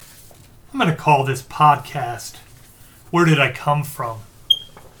I'm going to call this podcast, Where Did I Come From?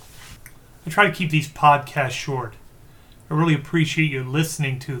 I try to keep these podcasts short. I really appreciate you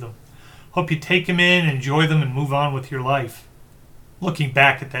listening to them. Hope you take them in, enjoy them, and move on with your life. Looking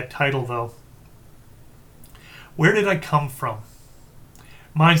back at that title, though, Where Did I Come From?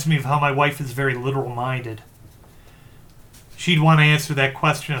 Reminds me of how my wife is very literal-minded. She'd want to answer that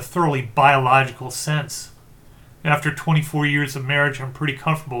question in a thoroughly biological sense. After 24 years of marriage, I'm pretty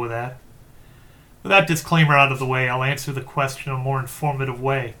comfortable with that. With that disclaimer out of the way, I'll answer the question in a more informative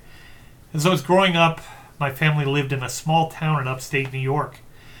way. As I was growing up, my family lived in a small town in upstate New York.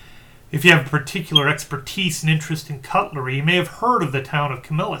 If you have a particular expertise and interest in cutlery, you may have heard of the town of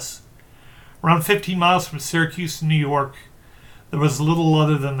Camillus. Around 15 miles from Syracuse, New York, there was little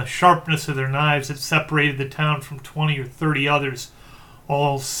other than the sharpness of their knives that separated the town from 20 or 30 others,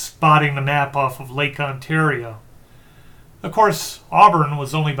 all spotting the map off of Lake Ontario. Of course, Auburn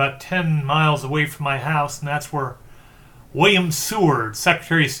was only about 10 miles away from my house, and that's where William Seward,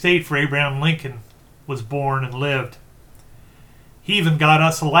 Secretary of State for Abraham Lincoln, was born and lived. He even got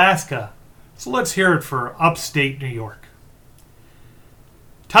us Alaska, so let's hear it for upstate New York.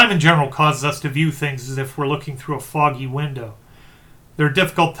 Time in general causes us to view things as if we're looking through a foggy window. There are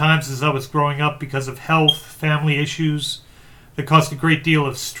difficult times as I was growing up because of health, family issues that caused a great deal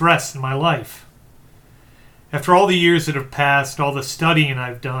of stress in my life. After all the years that have passed, all the studying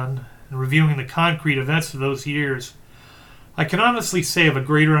I've done, and reviewing the concrete events of those years, I can honestly say I have a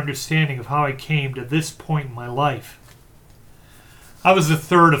greater understanding of how I came to this point in my life. I was the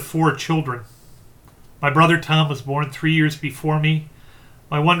third of 4 children. My brother Tom was born 3 years before me.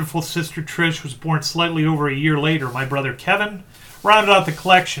 My wonderful sister Trish was born slightly over a year later. My brother Kevin rounded out the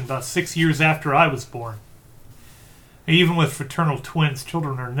collection about 6 years after I was born. Even with fraternal twins,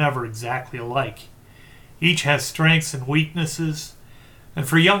 children are never exactly alike. Each has strengths and weaknesses, and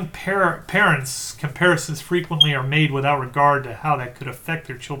for young parents, comparisons frequently are made without regard to how that could affect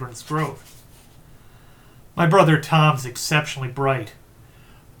their children's growth. My brother Tom's exceptionally bright.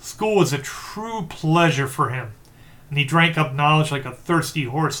 School was a true pleasure for him, and he drank up knowledge like a thirsty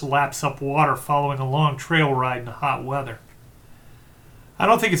horse laps up water following a long trail ride in hot weather. I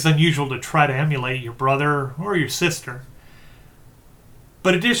don't think it's unusual to try to emulate your brother or your sister.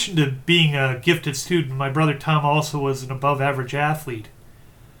 But in addition to being a gifted student, my brother Tom also was an above-average athlete.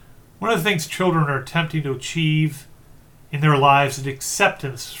 One of the things children are attempting to achieve in their lives is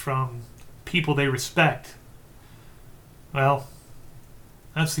acceptance from people they respect. Well,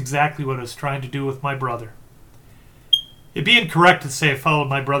 that's exactly what I was trying to do with my brother. It'd be incorrect to say I followed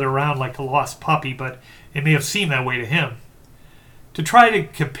my brother around like a lost puppy, but it may have seemed that way to him. To try to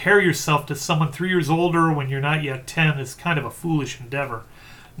compare yourself to someone 3 years older when you're not yet 10 is kind of a foolish endeavor.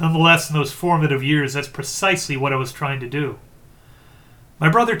 Nonetheless, in those formative years, that's precisely what I was trying to do. My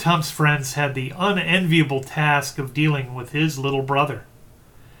brother Tom's friends had the unenviable task of dealing with his little brother.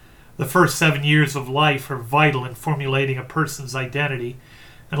 The first 7 years of life are vital in formulating a person's identity,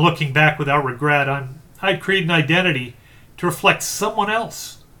 and looking back without regret, I'd create an identity to reflect someone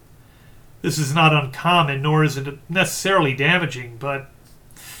else. This is not uncommon, nor is it necessarily damaging, but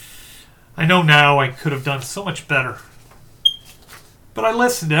I know now I could have done so much better. But I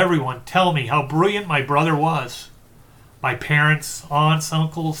listened to everyone tell me how brilliant my brother was. My parents, aunts,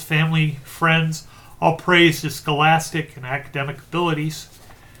 uncles, family, friends, all praised his scholastic and academic abilities.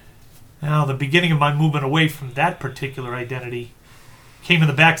 Now, the beginning of my movement away from that particular identity came in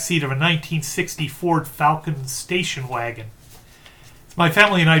the back seat of a 1960 Ford Falcon station wagon. My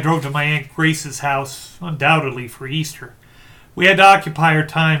family and I drove to my Aunt Grace's house, undoubtedly for Easter. We had to occupy our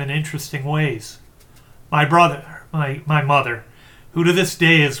time in interesting ways. My mother, who to this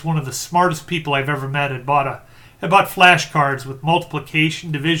day is one of the smartest people I've ever met, had bought flashcards with multiplication,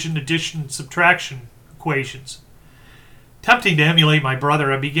 division, addition, and subtraction equations. Attempting to emulate my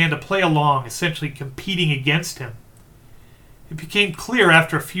brother, I began to play along, essentially competing against him. It became clear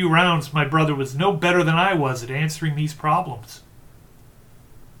after a few rounds my brother was no better than I was at answering these problems.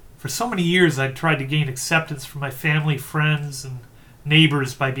 For so many years I'd tried to gain acceptance from my family, friends, and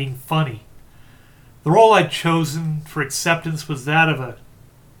neighbors by being funny. The role I'd chosen for acceptance was that of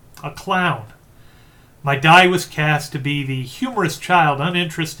a clown. My die was cast to be the humorous child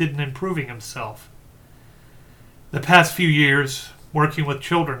uninterested in improving himself. The past few years, working with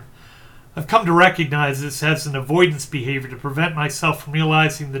children, I've come to recognize this as an avoidance behavior to prevent myself from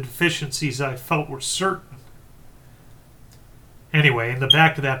realizing the deficiencies I felt were certain. Anyway, in the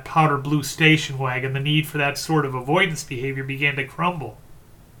back of that powder blue station wagon, the need for that sort of avoidance behavior began to crumble.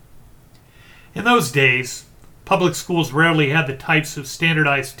 In those days, public schools rarely had the types of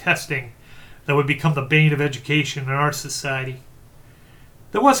standardized testing that would become the bane of education in our society.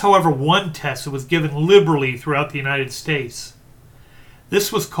 There was, however, one test that was given liberally throughout the United States.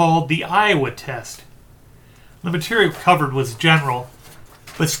 This was called the Iowa test. The material covered was general,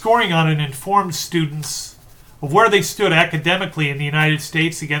 but scoring on it informed students of where they stood academically in the United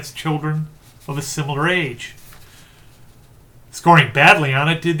States against children of a similar age. Scoring badly on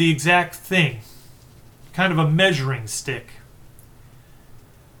it did the exact thing, kind of a measuring stick.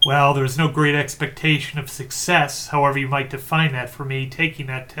 Well, there was no great expectation of success, however you might define that, for me taking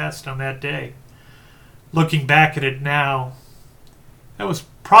that test on that day. Looking back at it now, that was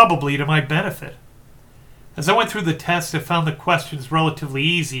probably to my benefit. As I went through the test, I found the questions relatively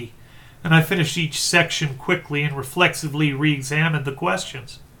easy, and I finished each section quickly and reflexively re-examined the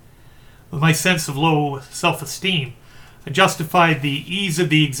questions. With my sense of low self-esteem, I justified the ease of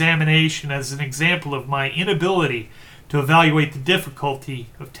the examination as an example of my inability to evaluate the difficulty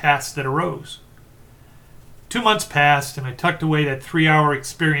of tasks that arose. 2 months passed, and I tucked away that 3-hour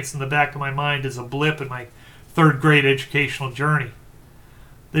experience in the back of my mind as a blip in my third-grade educational journey.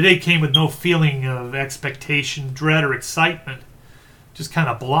 The day came with no feeling of expectation, dread, or excitement, just kind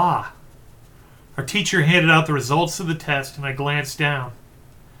of blah. Our teacher handed out the results of the test, and I glanced down.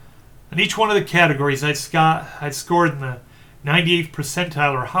 On each one of the categories, I'd scored in the 98th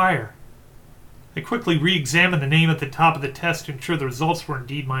percentile or higher. I quickly re-examined the name at the top of the test to ensure the results were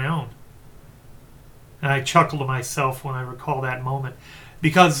indeed my own. And I chuckled to myself when I recall that moment.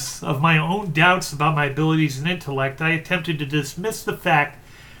 Because of my own doubts about my abilities and intellect, I attempted to dismiss the fact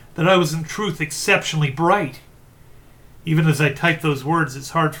that I was in truth exceptionally bright. Even as I typed those words,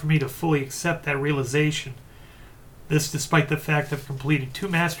 it's hard for me to fully accept that realization. This despite the fact I've completed 2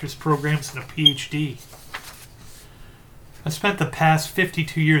 master's programs and a PhD. I spent the past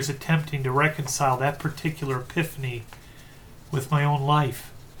 52 years attempting to reconcile that particular epiphany with my own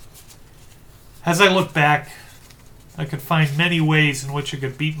life. As I look back, I could find many ways in which I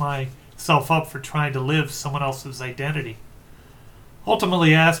could beat myself up for trying to live someone else's identity.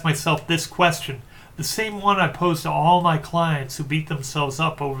 Ultimately, I asked myself this question, the same one I pose to all my clients who beat themselves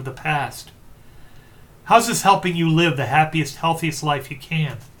up over the past. How's this helping you live the happiest, healthiest life you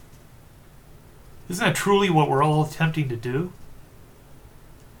can? Isn't that truly what we're all attempting to do?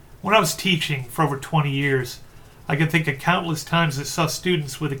 When I was teaching for over 20 years, I could think of countless times I saw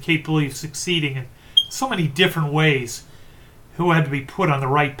students with the capability of succeeding in so many different ways who had to be put on the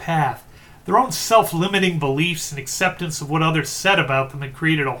right path. Their own self-limiting beliefs and acceptance of what others said about them had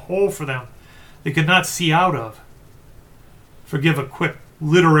created a hole for them they could not see out of. Forgive a quick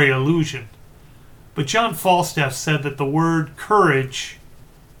literary allusion, but John Falstaff said that the word courage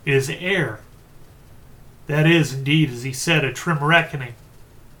is air. That is, indeed, as he said, a trim reckoning.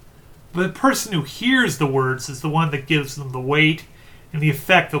 But the person who hears the words is the one that gives them the weight and the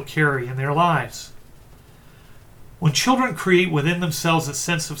effect they'll carry in their lives. When children create within themselves a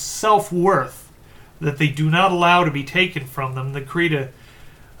sense of self-worth that they do not allow to be taken from them, they create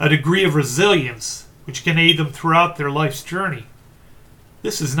a degree of resilience which can aid them throughout their life's journey.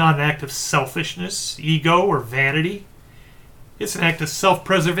 This is not an act of selfishness, ego, or vanity. It's an act of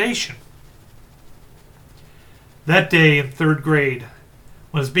self-preservation. That day in 3rd grade,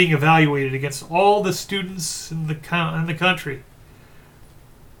 when I was being evaluated against all the students in the country,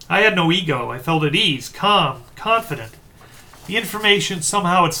 I had no ego. I felt at ease, calm, confident. The information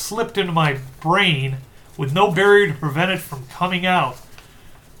somehow had slipped into my brain with no barrier to prevent it from coming out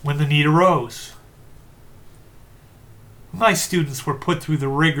when the need arose. My students were put through the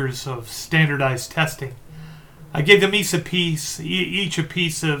rigors of standardized testing. I gave them each a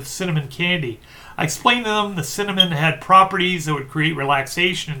piece of cinnamon candy. I explained to them the cinnamon had properties that would create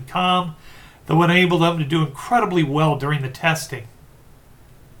relaxation and calm that would enable them to do incredibly well during the testing.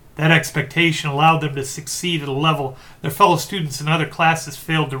 That expectation allowed them to succeed at a level their fellow students in other classes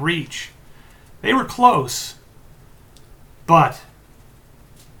failed to reach. They were close, but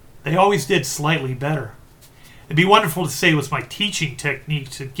they always did slightly better. It'd be wonderful to say it was my teaching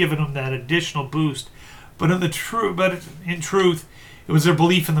techniques that had given them that additional boost, but in truth, it was their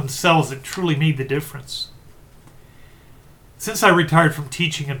belief in themselves that truly made the difference. Since I retired from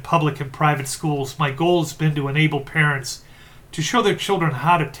teaching in public and private schools, my goal has been to enable parents to show their children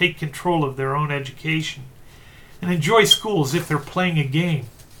how to take control of their own education and enjoy school as if they're playing a game.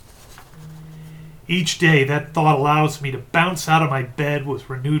 Each day, that thought allows me to bounce out of my bed with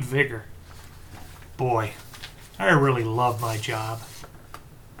renewed vigor. Boy, I really love my job.